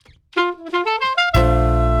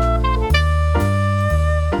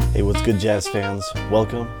good Jazz fans?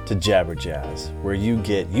 Welcome to Jabber Jazz, where you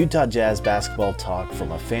get Utah Jazz basketball talk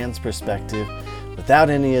from a fan's perspective, without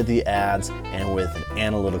any of the ads and with an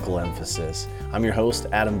analytical emphasis. I'm your host,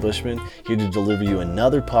 Adam Bushman, here to deliver you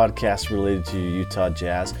another podcast related to your Utah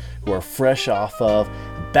Jazz, who are fresh off of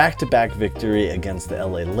a back-to-back victory against the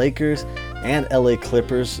LA Lakers and LA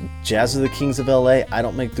Clippers. Jazz are the kings of LA. I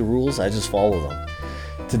don't make the rules, I just follow them.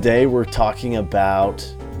 Today we're talking about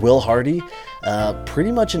Will Hardy,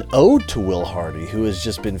 pretty much an ode to Will Hardy, who has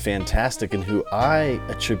just been fantastic and who I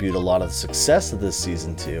attribute a lot of the success of this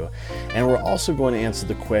season to. And we're also going to answer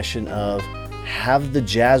the question of, have the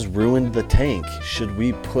Jazz ruined the tank? Should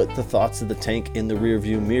we put the thoughts of the tank in the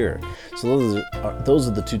rearview mirror? So those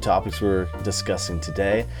are the two topics we're discussing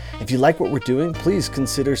today. If you like what we're doing, please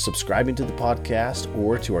consider subscribing to the podcast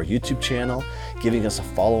or to our YouTube channel, giving us a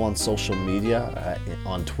follow on social media,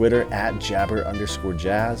 on Twitter at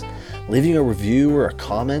 @Jabber_Jazz, leaving a review or a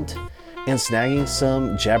comment, and snagging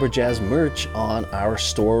some Jabber Jazz merch on our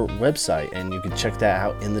store website. And you can check that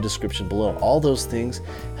out in the description below. All those things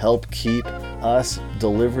help keep us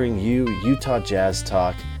delivering you Utah Jazz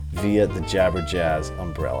talk via the Jabber Jazz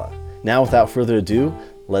umbrella. Now, without further ado,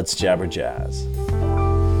 let's Jabber Jazz.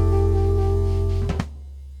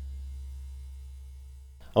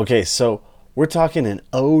 Okay, so we're talking an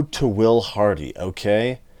ode to Will Hardy,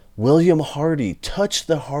 okay? William Hardy touched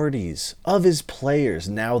the Hardys of his players,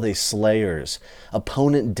 now they slayers.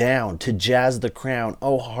 Opponent down to Jazz the crown.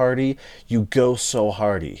 Oh Hardy, you go so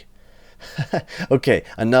Hardy. Okay,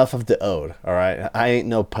 enough of the ode, all right? I ain't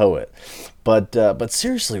no poet. But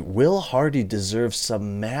seriously, Will Hardy deserves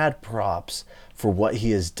some mad props for what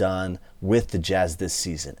he has done with the Jazz this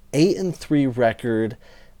season. 8-3 record.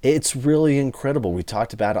 It's really incredible. We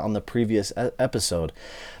talked about it on the previous episode,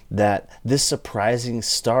 that this surprising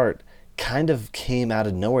start kind of came out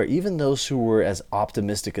of nowhere. Even those who were as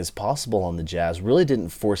optimistic as possible on the Jazz really didn't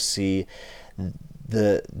foresee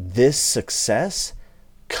this success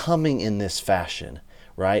coming in this fashion,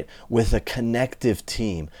 right? With a connective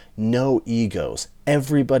team, no egos,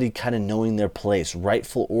 everybody kind of knowing their place,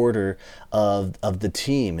 rightful order of the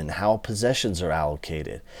team and how possessions are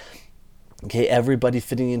allocated. Okay, everybody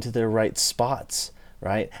fitting into their right spots,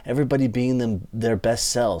 right? Everybody being their best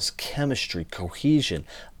selves, chemistry, cohesion,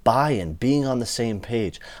 buy-in, being on the same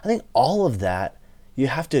page. I think all of that you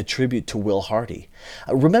have to attribute to Will Hardy.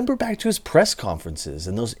 Remember back to his press conferences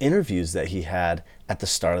and those interviews that he had at the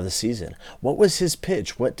start of the season. What was his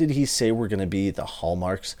pitch? What did he say were going to be the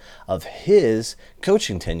hallmarks of his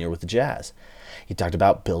coaching tenure with the Jazz? He talked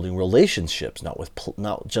about building relationships,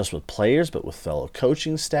 not just with players, but with fellow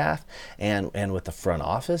coaching staff and with the front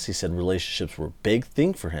office. He said relationships were a big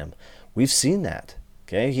thing for him. We've seen that.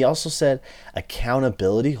 Okay. He also said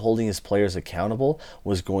accountability, holding his players accountable,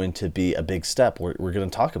 was going to be a big step. We're going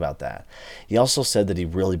to talk about that. He also said that he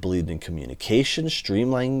really believed in communication,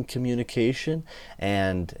 streamlining communication,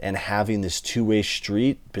 and having this two-way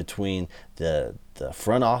street between the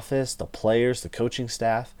front office, the players, the coaching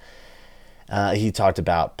staff. He talked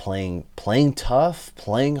about playing tough,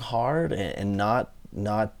 playing hard, and not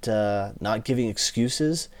giving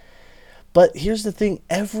excuses. But here's the thing,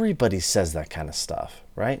 everybody says that kind of stuff,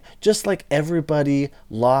 right? Just like everybody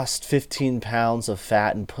lost 15 pounds of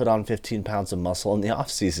fat and put on 15 pounds of muscle in the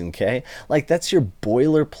offseason, okay? Like, that's your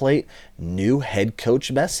boilerplate new head coach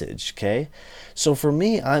message, okay? So for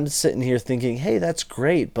me, I'm sitting here thinking, hey, that's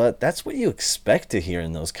great, but that's what you expect to hear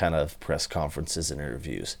in those kind of press conferences and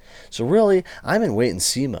interviews. So really, I'm in wait and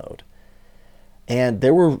see mode. And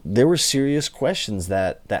there were serious questions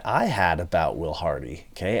that I had about Will Hardy,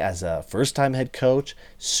 okay? As a first-time head coach,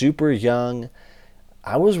 super young,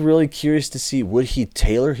 I was really curious to see, would he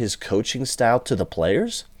tailor his coaching style to the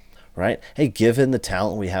players, right? Hey, given the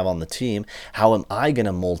talent we have on the team, how am I going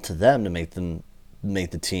to mold to them to make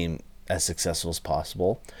the team as successful as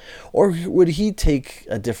possible? Or would he take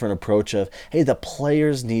a different approach of, hey, the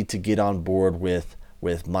players need to get on board with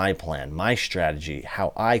my plan, my strategy,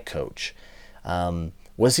 how I coach?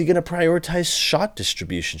 Was he going to prioritize shot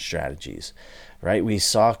distribution strategies, right? We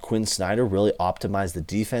saw Quinn Snyder really optimize the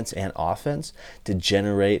defense and offense to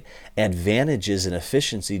generate advantages in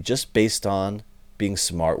efficiency just based on being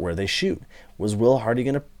smart where they shoot. Was Will Hardy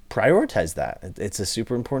going to prioritize that? It's a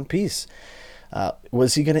super important piece.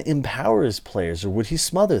 Was he going to empower his players, or would he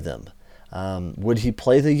smother them? Would he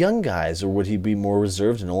play the young guys, or would he be more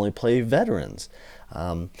reserved and only play veterans?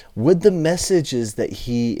 Would the messages that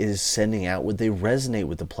he is sending out, would they resonate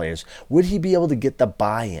with the players? Would he be able to get the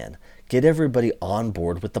buy-in, get everybody on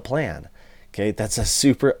board with the plan? Okay, that's a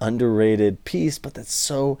super underrated piece, but that's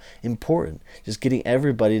so important. Just getting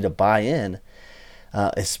everybody to buy in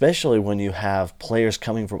especially when you have players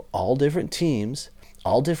coming from all different teams,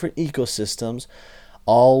 all different ecosystems,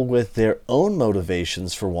 all with their own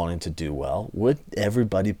motivations for wanting to do well. Would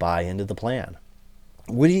everybody buy into the plan?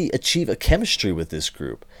 Would he achieve a chemistry with this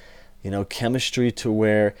group? Chemistry to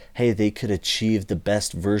where, hey, they could achieve the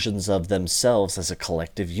best versions of themselves as a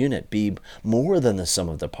collective unit, be more than the sum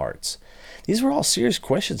of the parts. These were all serious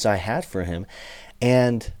questions I had for him,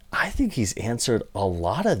 and I think he's answered a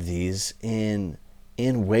lot of these in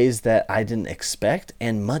ways that I didn't expect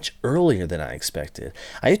and much earlier than I expected.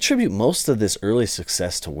 I attribute most of this early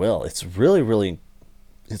success to Will. It's really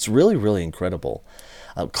incredible.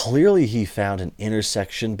 Clearly, he found an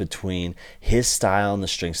intersection between his style and the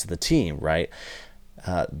strengths of the team, right?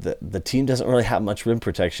 The team doesn't really have much rim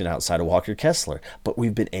protection outside of Walker Kessler, but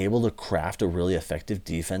we've been able to craft a really effective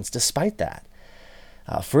defense despite that.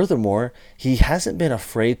 Furthermore, he hasn't been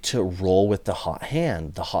afraid to roll with the hot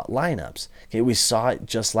hand, the hot lineups. Okay, we saw it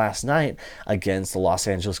just last night against the Los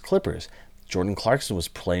Angeles Clippers. Jordan Clarkson was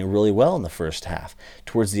playing really well in the first half.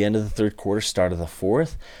 Towards the end of the third quarter, start of the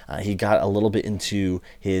fourth, he got a little bit into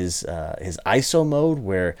his ISO mode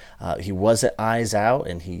where he wasn't eyes out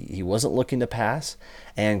and he wasn't looking to pass.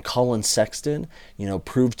 And Colin Sexton,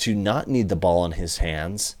 proved to not need the ball in his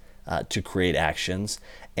hands to create actions,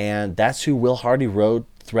 and that's who Will Hardy rode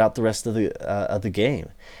throughout the rest of the game.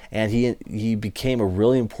 And he became a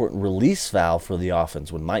really important release valve for the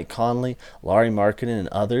offense. When Mike Conley, Lauri Markkanen, and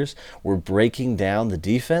others were breaking down the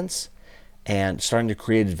defense and starting to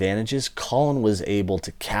create advantages, Colin was able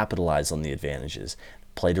to capitalize on the advantages,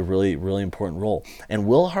 played a really, really important role. And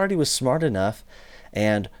Will Hardy was smart enough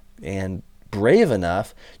and brave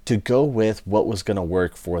enough to go with what was going to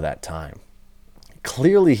work for that time.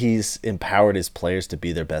 Clearly, he's empowered his players to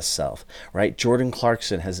be their best self, right? Jordan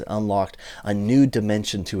Clarkson has unlocked a new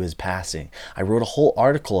dimension to his passing. I wrote a whole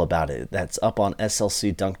article about it that's up on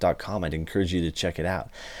slcdunk.com. I'd encourage you to check it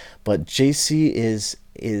out. But JC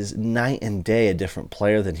is night and day a different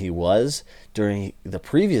player than he was during the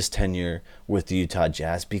previous tenure with the Utah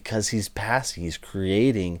Jazz because he's passing, he's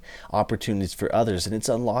creating opportunities for others, and it's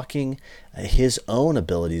unlocking his own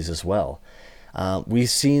abilities as well. We've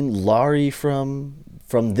seen Lauri from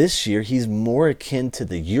this year. He's more akin to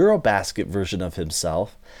the Eurobasket version of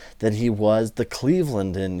himself than he was the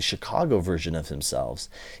Cleveland and Chicago version of himself.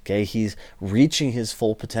 Okay, he's reaching his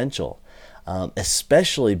full potential,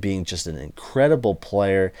 especially being just an incredible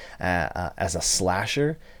player as a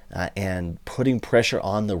slasher and putting pressure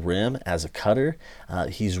on the rim as a cutter.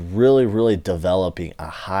 He's really developing a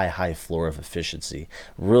high floor of efficiency.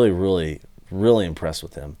 Really impressed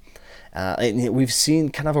with him. And we've seen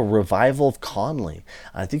kind of a revival of Conley.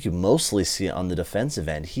 I think you mostly see it on the defensive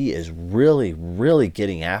end. He is really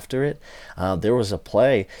getting after it. There was a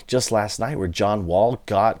play just last night where John Wall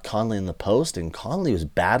got Conley in the post, and Conley was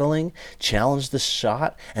battling, challenged the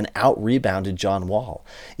shot, and out-rebounded John Wall.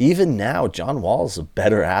 Even now, John Wall is a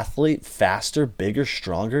better athlete, faster, bigger,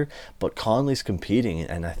 stronger, but Conley's competing,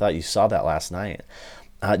 and I thought you saw that last night.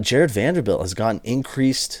 Jared Vanderbilt has gotten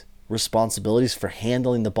increased responsibilities for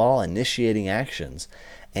handling the ball, initiating actions.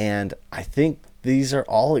 And I think these are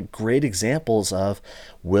all great examples of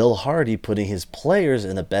Will Hardy putting his players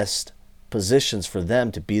in the best positions for them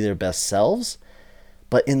to be their best selves,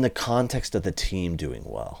 but in the context of the team doing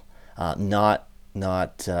well, not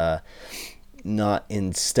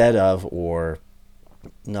instead of or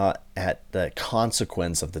not at the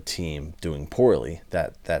consequence of the team doing poorly,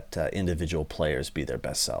 that individual players be their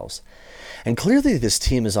best selves. And clearly this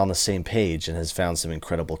team is on the same page and has found some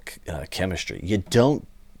incredible chemistry. You don't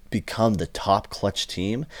become the top clutch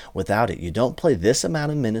team without it. You don't play this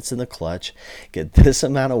amount of minutes in the clutch, get this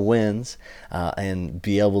amount of wins, and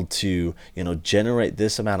be able to generate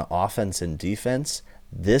this amount of offense and defense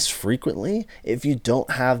this frequently if you don't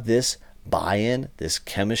have this buy-in, this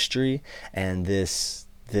chemistry, and this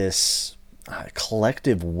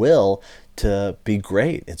collective will to be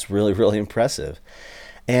great. It's really impressive.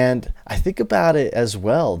 And I think about it as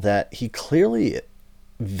well that he clearly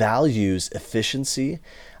values efficiency.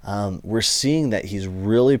 We're seeing that he's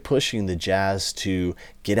really pushing the Jazz to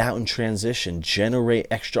get out in transition, generate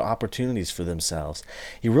extra opportunities for themselves.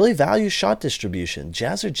 He really values shot distribution.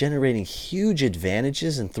 Jazz are generating huge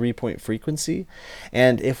advantages in three-point frequency,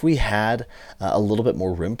 and if we had a little bit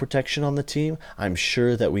more rim protection on the team, I'm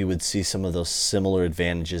sure that we would see some of those similar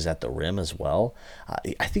advantages at the rim as well.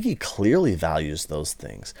 I think he clearly values those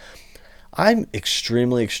things. I'm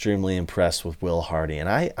extremely impressed with Will Hardy, and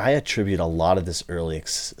I attribute a lot of this early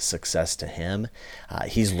success to him.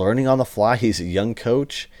 He's learning on the fly. He's a young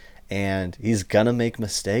coach, and he's gonna make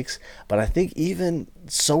mistakes. But I think even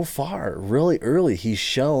so far, really early, he's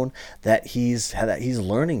shown that he's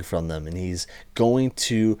learning from them, and he's going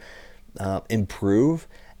to improve,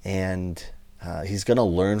 and he's going to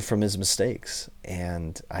learn from his mistakes.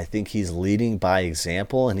 And I think he's leading by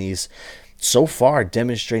example, and he's so far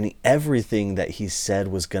demonstrating everything that he said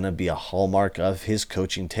was going to be a hallmark of his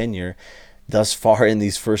coaching tenure thus far in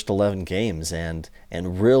these first 11 games. And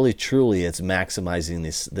really, truly, it's maximizing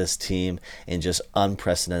this team in just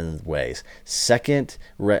unprecedented ways. Second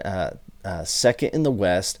in the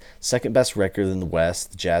West, second best record in the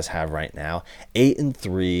West the Jazz have right now,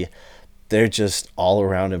 8-3. They're just all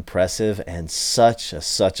around impressive, and such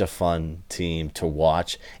a fun team to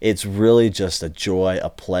watch. It's really just a joy, a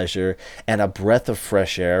pleasure, and a breath of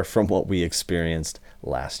fresh air from what we experienced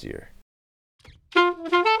last year.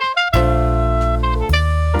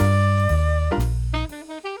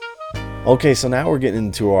 Okay, so now we're getting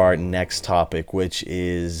into our next topic, which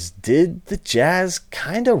is, did the Jazz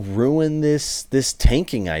kind of ruin this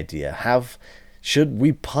tanking idea? Should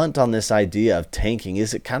we punt on this idea of tanking?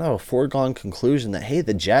 Is it kind of a foregone conclusion that, hey,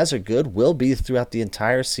 the Jazz are good, will be throughout the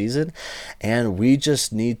entire season, and we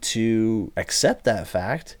just need to accept that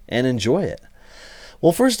fact and enjoy it?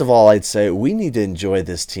 Well, first of all, I'd say we need to enjoy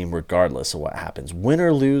this team regardless of what happens. Win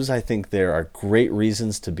or lose, I think there are great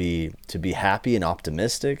reasons to be happy and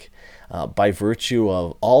optimistic by virtue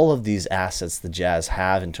of all of these assets the Jazz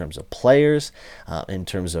have in terms of players, in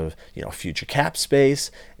terms of future cap space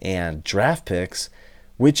and draft picks.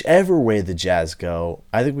 Whichever way the Jazz go,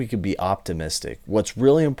 I think we could be optimistic. What's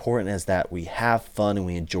really important is that we have fun and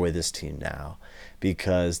we enjoy this team now,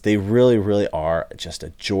 because they really, really are just a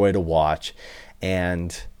joy to watch.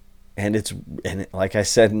 And like I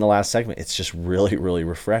said in the last segment, it's just really, really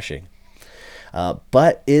refreshing.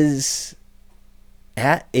 But is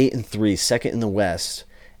at 8-3, second in the West,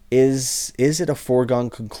 is it a foregone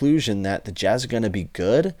conclusion that the Jazz are going to be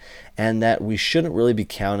good, and that we shouldn't really be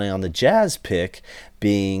counting on the Jazz pick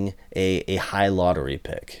being a high lottery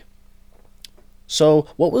pick? So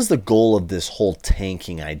what was the goal of this whole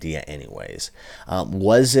tanking idea anyways?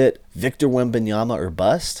 Was it Victor Wembanyama or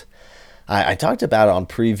bust? I talked about it on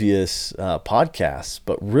previous podcasts,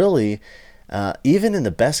 but really, even in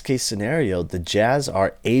the best case scenario, the Jazz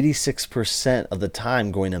are 86% of the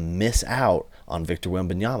time going to miss out on Victor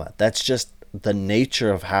Wembanyama. That's just the nature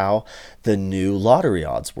of how the new lottery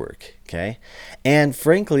odds work, okay? And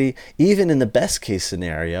frankly, even in the best case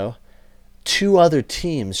scenario, two other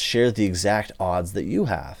teams share the exact odds that you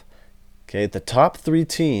have. Okay, the top three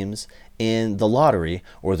teams in the lottery,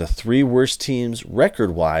 or the three worst teams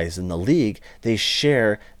record-wise in the league, they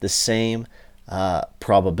share the same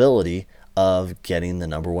probability of getting the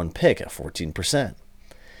number one pick at 14%.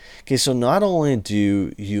 Okay, so not only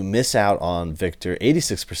do you miss out on Victor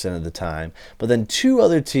 86% of the time, but then two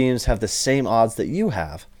other teams have the same odds that you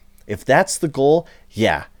have. If that's the goal,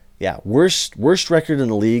 yeah, worst record in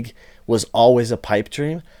the league was always a pipe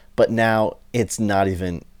dream, but now it's not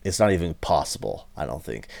even possible, I don't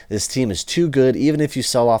think. This team is too good, even if you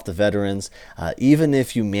sell off the veterans, even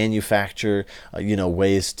if you manufacture,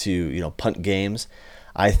 ways to, punt games.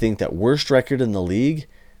 I think that worst record in the league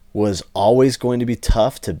was always going to be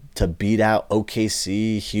tough to beat out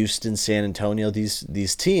OKC, Houston, San Antonio,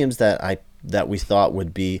 these teams that we thought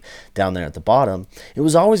would be down there at the bottom. It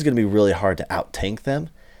was always going to be really hard to out-tank them.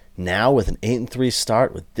 Now, with an 8-3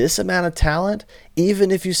 start, with this amount of talent,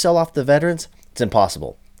 even if you sell off the veterans, it's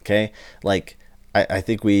impossible. Okay, like I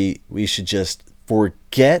think we should just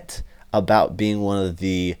forget about being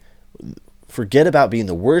the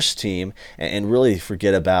worst team, and really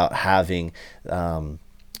forget about having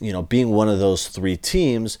being one of those three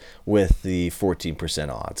teams with the 14%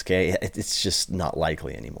 odds. Okay, it's just not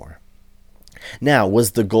likely anymore. Now,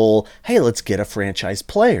 was the goal, hey, let's get a franchise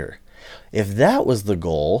player? If that was the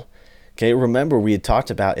goal, okay, remember we had talked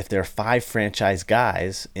about if there are 5 franchise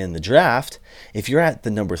guys in the draft, if you're at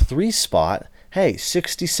the number 3 spot, hey,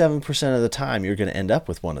 67% of the time you're going to end up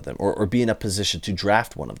with one of them, or be in a position to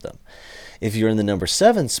draft one of them. If you're in the number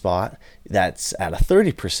 7 spot, that's at a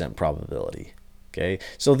 30% probability. Okay,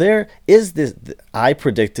 so there is this, I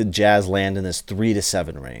predicted Jazz land in this 3 to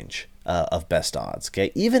 7 range of best odds.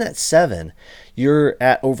 Okay, even at 7, you're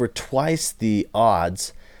at over twice the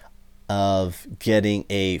odds of getting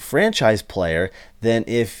a franchise player than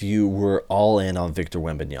if you were all in on Victor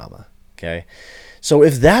Wembanyama. Okay, so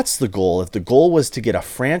if that's the goal, if the goal was to get a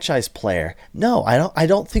franchise player, no, I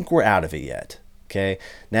don't think we're out of it yet. Okay,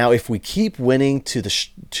 now if we keep winning to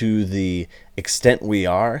the extent we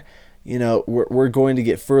are, we're going to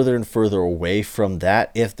get further and further away from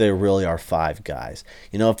that if there really are five guys.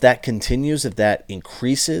 If that continues, if that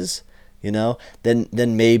increases, then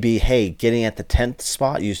maybe, hey, getting at the 10th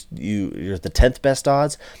spot, you're the 10th best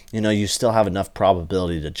odds, you still have enough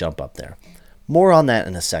probability to jump up there. More on that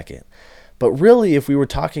in a second. But really, if we were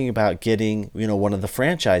talking about getting, one of the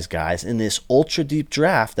franchise guys in this ultra deep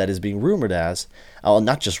draft that is being rumored as,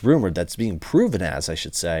 not just rumored, that's being proven as, I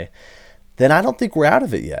should say, then I don't think we're out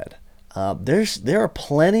of it yet. There are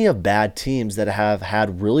plenty of bad teams that have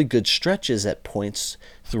had really good stretches at points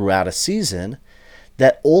throughout a season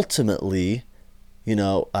that ultimately,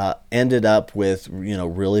 ended up with,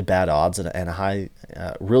 really bad odds and a high,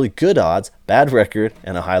 really good odds, bad record,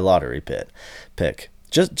 and a high lottery pick.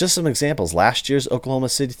 Just some examples. Last year's Oklahoma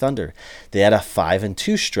City Thunder, they had a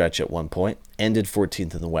 5-2 stretch at one point, ended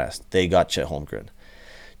 14th in the West. They got Chet Holmgren.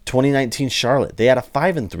 2019 Charlotte, they had a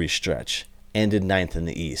 5-3 stretch, ended 9th in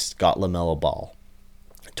the East, got LaMelo Ball.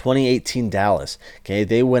 2018 Dallas, okay,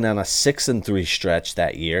 they went on a 6-3 stretch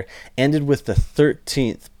that year, ended with the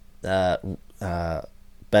 13th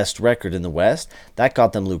best record in the West. That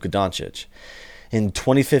got them Luka Doncic. In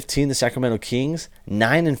 2015, the Sacramento Kings,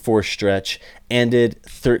 9-4 stretch, ended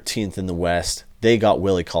 13th in the West. They got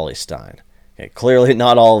Willie Cauley-Stein. Okay, clearly,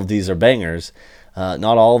 not all of these are bangers.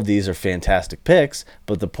 Not all of these are fantastic picks,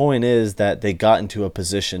 but the point is that they got into a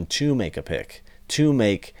position to make a pick, to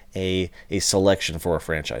make a selection for a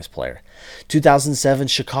franchise player. 2007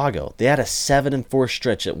 Chicago, they had a 7-4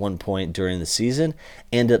 stretch at one point during the season,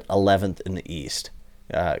 ended 11th in the East.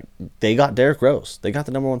 They got Derrick Rose. They got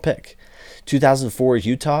the number one pick. 2004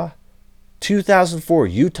 Utah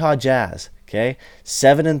Jazz, okay,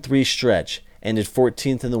 7-3 stretch, ended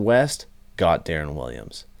 14th in the West, got Deron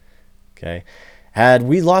Williams. Okay, had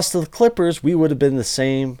we lost to the Clippers, we would have been the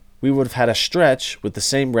same. We would have had a stretch with the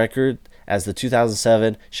same record as the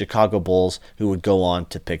 2007 Chicago Bulls, who would go on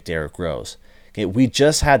to pick Derrick Rose. Okay, we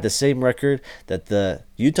just had the same record that the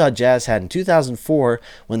Utah Jazz had in 2004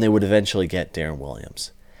 when they would eventually get Deron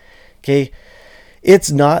Williams. Okay,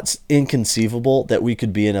 it's not inconceivable that we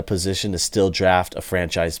could be in a position to still draft a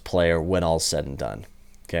franchise player when all's said and done.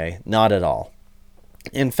 Okay, not at all.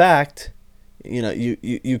 In fact,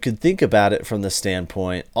 you could think about it from the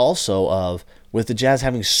standpoint also of, with the Jazz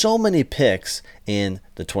having so many picks in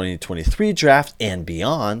the 2023 draft and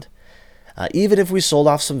beyond, even if we sold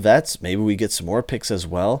off some vets, maybe we get some more picks as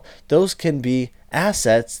well. Those can be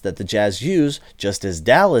assets that the Jazz use, just as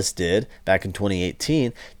Dallas did back in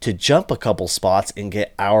 2018, to jump a couple spots and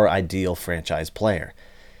get our ideal franchise player.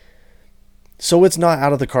 So it's not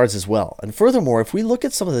out of the cards as well. And furthermore, if we look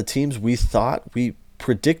at some of the teams we thought we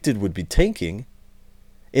predicted would be tanking,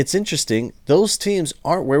 it's interesting, those teams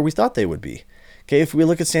aren't where we thought they would be. Okay, if we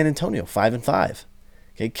look at San Antonio, 5-5.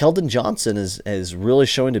 Okay, Keldon Johnson is really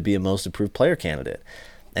showing to be a most improved player candidate,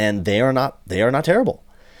 and they are not terrible.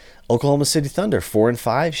 Oklahoma City Thunder,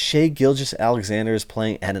 4-5. Shai Gilgeous-Alexander is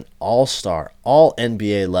playing at an all-star,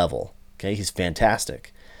 all-NBA level. Okay, he's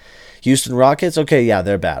fantastic. Houston Rockets, okay, yeah,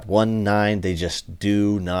 they're bad. 1-9, they just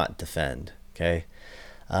do not defend. Okay,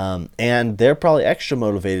 and they're probably extra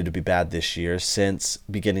motivated to be bad this year, since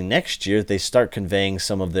beginning next year they start conveying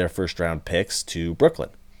some of their first-round picks to Brooklyn.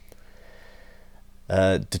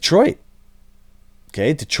 Detroit.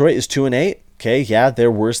 Okay, Detroit is 2-8. Okay, yeah, they're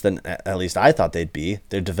worse than at least I thought they'd be.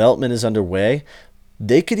 Their development is underway.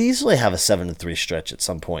 They could easily have a 7-3 stretch at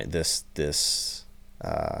some point this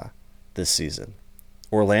season.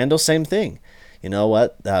 Orlando, same thing. You know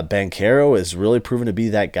what? Banchero is really proven to be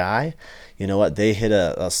that guy. You know what? They hit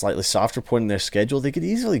a slightly softer point in their schedule. They could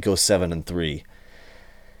easily go 7-3.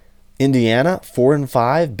 Indiana,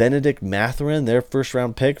 4-5. Benedict Mathurin, their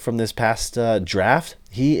first-round pick from this past draft.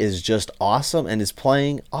 He is just awesome and is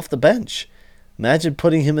playing off the bench. Imagine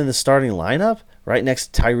putting him in the starting lineup right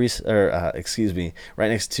next to right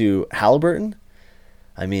next to Halliburton.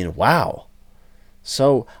 I mean, wow.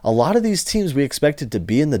 So a lot of these teams we expected to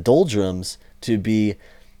be in the doldrums, to be,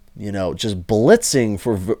 just blitzing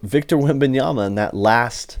for Victor Wembanyama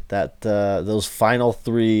in those final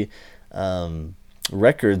three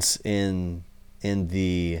records in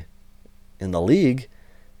the league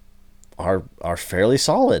are fairly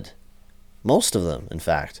solid. Most of them, in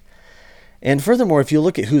fact. And furthermore, if you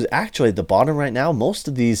look at who's actually at the bottom right now, most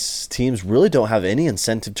of these teams really don't have any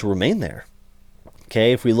incentive to remain there.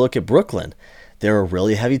 Okay, if we look at Brooklyn, they're a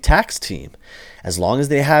really heavy tax team. As long as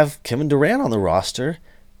they have Kevin Durant on the roster,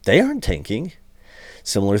 they aren't tanking.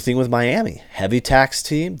 Similar thing with Miami. Heavy tax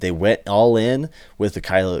team. They went all in with the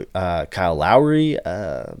Kyle Lowry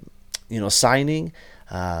signing.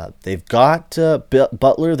 They've got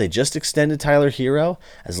Butler. They just extended Tyler Hero.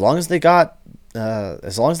 As long as they got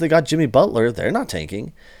as long as they got Jimmy Butler, they're not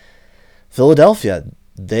tanking. Philadelphia,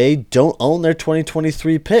 they don't own their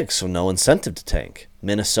 2023 picks, so no incentive to tank.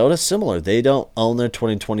 Minnesota, similar. They don't own their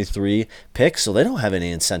 2023 picks, so they don't have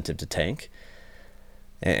any incentive to tank.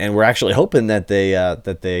 And we're actually hoping that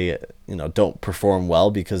they don't perform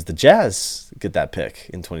well because the Jazz get that pick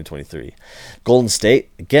in 2023. Golden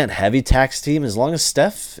State, again, heavy tax team. As long as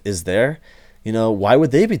Steph is there, why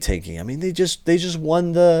would they be tanking? I mean, they just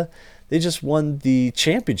won the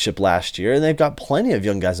championship last year, and they've got plenty of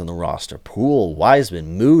young guys on the roster: Poole,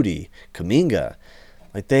 Wiseman, Moody, Kuminga.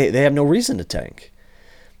 Like they have no reason to tank.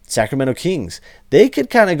 Sacramento Kings, they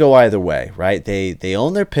could kind of go either way, right? They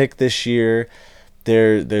own their pick this year.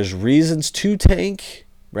 There's reasons to tank,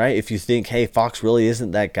 right? If you think, hey, Fox really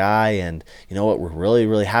isn't that guy, and you know what, we're really,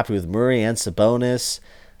 really happy with Murray and Sabonis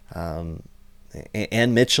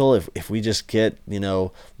and Mitchell. If we just get,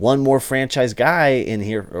 one more franchise guy in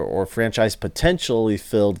here, or franchise potentially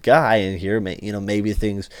filled guy in here, maybe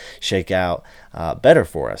things shake out better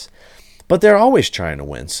for us. But they're always trying to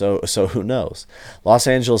win, so who knows? Los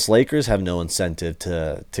Angeles Lakers have no incentive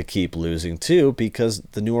to keep losing too, because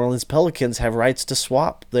the New Orleans Pelicans have rights to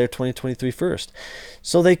swap their 2023 first.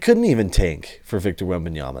 So they couldn't even tank for Victor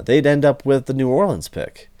Wembanyama. They'd end up with the New Orleans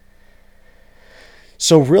pick.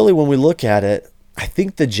 So really, when we look at it, I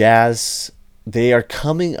think the Jazz, they are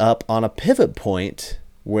coming up on a pivot point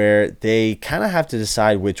where they kind of have to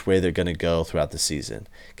decide which way they're going to go throughout the season.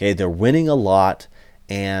 Okay, they're winning a lot,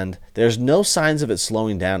 and there's no signs of it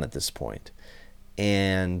slowing down at this point.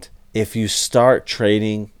 And if you start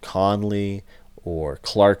trading Conley or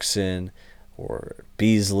Clarkson or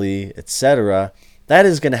Beasley, etc., that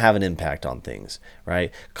is going to have an impact on things,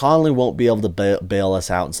 right? Conley won't be able to bail us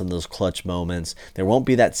out in some of those clutch moments. There won't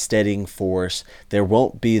be that steadying force. There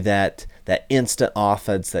won't be that instant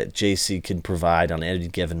offense that JC can provide on any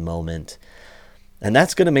given moment. And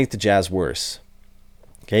that's going to make the Jazz worse.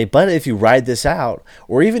 Okay, but if you ride this out,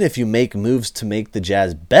 or even if you make moves to make the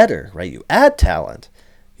Jazz better, right? You add talent.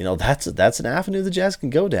 That's an avenue the Jazz can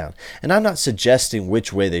go down. And I'm not suggesting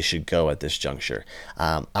which way they should go at this juncture.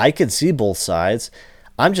 I can see both sides.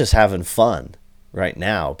 I'm just having fun right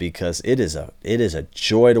now because it is a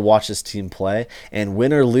joy to watch this team play. And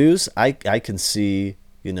win or lose, I can see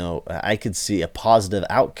a positive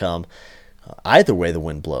outcome either way the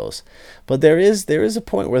wind blows. But there is a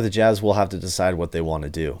point where the Jazz will have to decide what they want to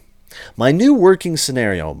do. My new working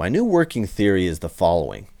scenario, my new working theory is the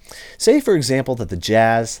following. Say, for example, that the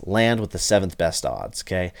Jazz land with the 7th best odds.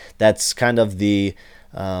 Okay, that's kind of the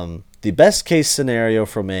best case scenario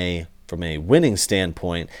from a winning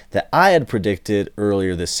standpoint that I had predicted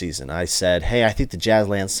earlier this season. I said, hey, I think the Jazz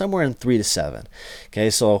land somewhere in 3 to 7. Okay,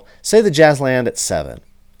 so say the Jazz land at 7.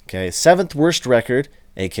 Okay, 7th worst record,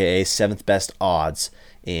 aka 7th best odds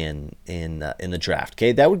in the draft.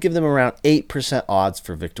 Okay, that would give them around 8% odds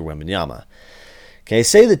for Victor Wembanyama. Okay,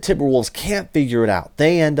 say the Timberwolves can't figure it out.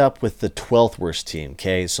 They end up with the 12th worst team.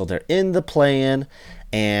 Okay, so they're in the play-in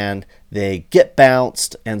and they get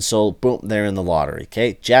bounced, and so boom, they're in the lottery.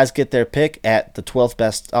 Okay, Jazz get their pick at the 12th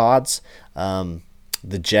best odds.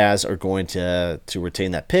 The Jazz are going to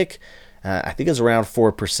retain that pick. I think it's around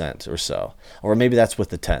 4% or so, or maybe that's with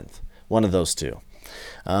the 10th. One of those two.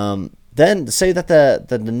 Then say that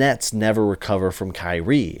the Nets never recover from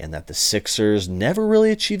Kyrie and that the Sixers never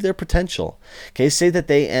really achieve their potential. Okay, say that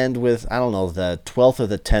they end with, I don't know, the 12th or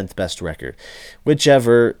the 10th best record,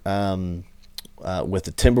 whichever, with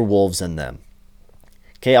the Timberwolves and them.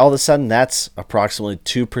 Okay, all of a sudden that's approximately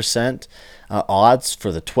 2% odds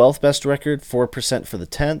for the 12th best record, 4% for the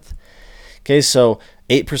 10th. Okay, so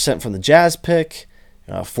 8% from the Jazz pick,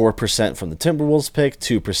 4% from the Timberwolves pick,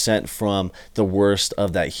 2% from the worst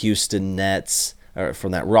of that Houston Nets, or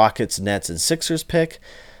from that Rockets, Nets, and Sixers pick.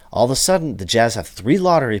 All of a sudden, the Jazz have 3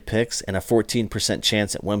 lottery picks and a 14%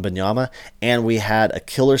 chance at Wembanyama, and we had a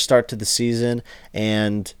killer start to the season,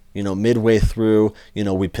 and midway through,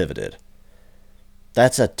 we pivoted.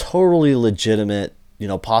 That's a totally legitimate,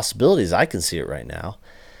 possibility as I can see it right now.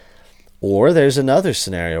 Or there's another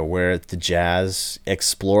scenario where the Jazz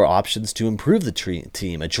explore options to improve the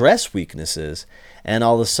team, address weaknesses, and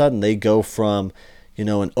all of a sudden they go from, an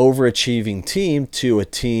overachieving team to a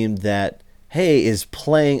team that, hey, is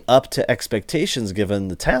playing up to expectations given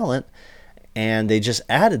the talent, and they just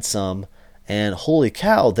added some, and holy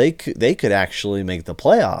cow, they could actually make the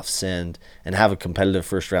playoffs and have a competitive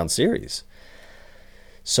first-round series.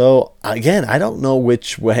 So again, I don't know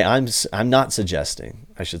which way I'm not suggesting.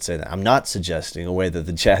 I should say that I'm not suggesting a way that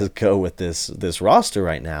the Jazz go with this roster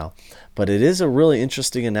right now, but it is a really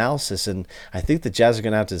interesting analysis, and I think the Jazz are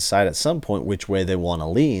going to have to decide at some point which way they want to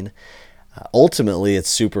lean. Ultimately, it's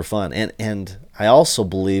super fun. And I also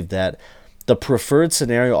believe that the preferred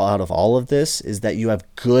scenario out of all of this is that you have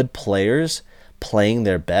good players playing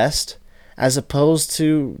their best as opposed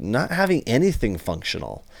to not having anything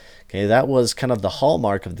functional. Okay, that was kind of the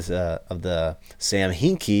hallmark of the Sam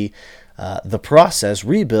Hinkie, the process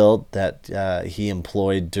rebuild that he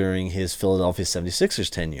employed during his Philadelphia 76ers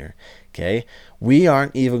tenure. Okay, we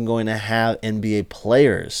aren't even going to have NBA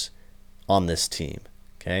players on this team.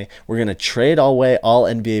 Okay, we're going to trade away all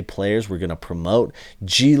NBA players. We're going to promote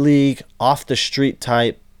G League, off the street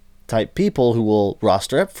type people who will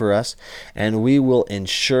roster up for us, and we will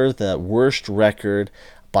ensure the worst record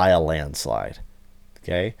by a landslide.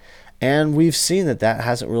 Okay, and we've seen that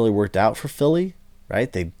hasn't really worked out for Philly,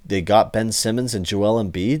 right? They got Ben Simmons and Joel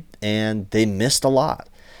Embiid, and they missed a lot.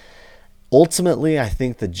 Ultimately, I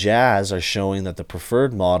think the Jazz are showing that the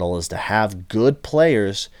preferred model is to have good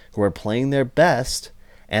players who are playing their best,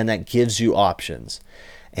 and that gives you options.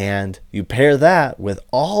 And you pair that with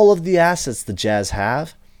all of the assets the Jazz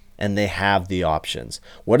have, and they have the options.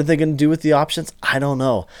 What are they going to do with the options? I don't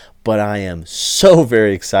know. But I am so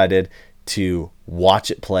very excited to watch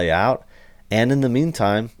it play out. And in the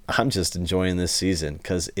meantime, I'm just enjoying this season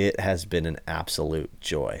because it has been an absolute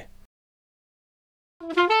joy.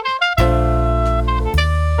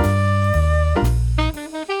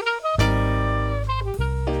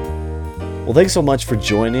 Well, thanks so much for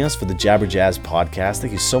joining us for the Jabber Jazz podcast.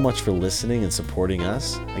 Thank you so much for listening and supporting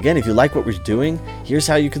us. Again, if you like what we're doing, here's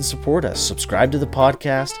how you can support us. Subscribe to the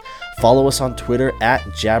podcast. Follow us on Twitter at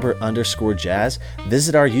 @Jabber_Jazz.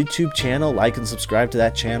 Visit our YouTube channel. Like and subscribe to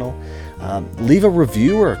that channel. Leave a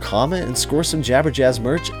review or a comment and score some Jabber Jazz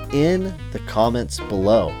merch in the comments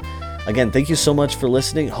below. Again, thank you so much for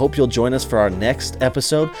listening. Hope you'll join us for our next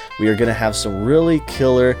episode. We are going to have some really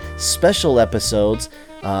killer special episodes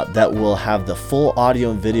that will have the full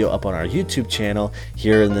audio and video up on our YouTube channel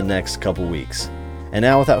here in the next couple weeks. And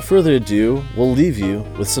now, without further ado, we'll leave you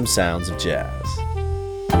with some sounds of jazz.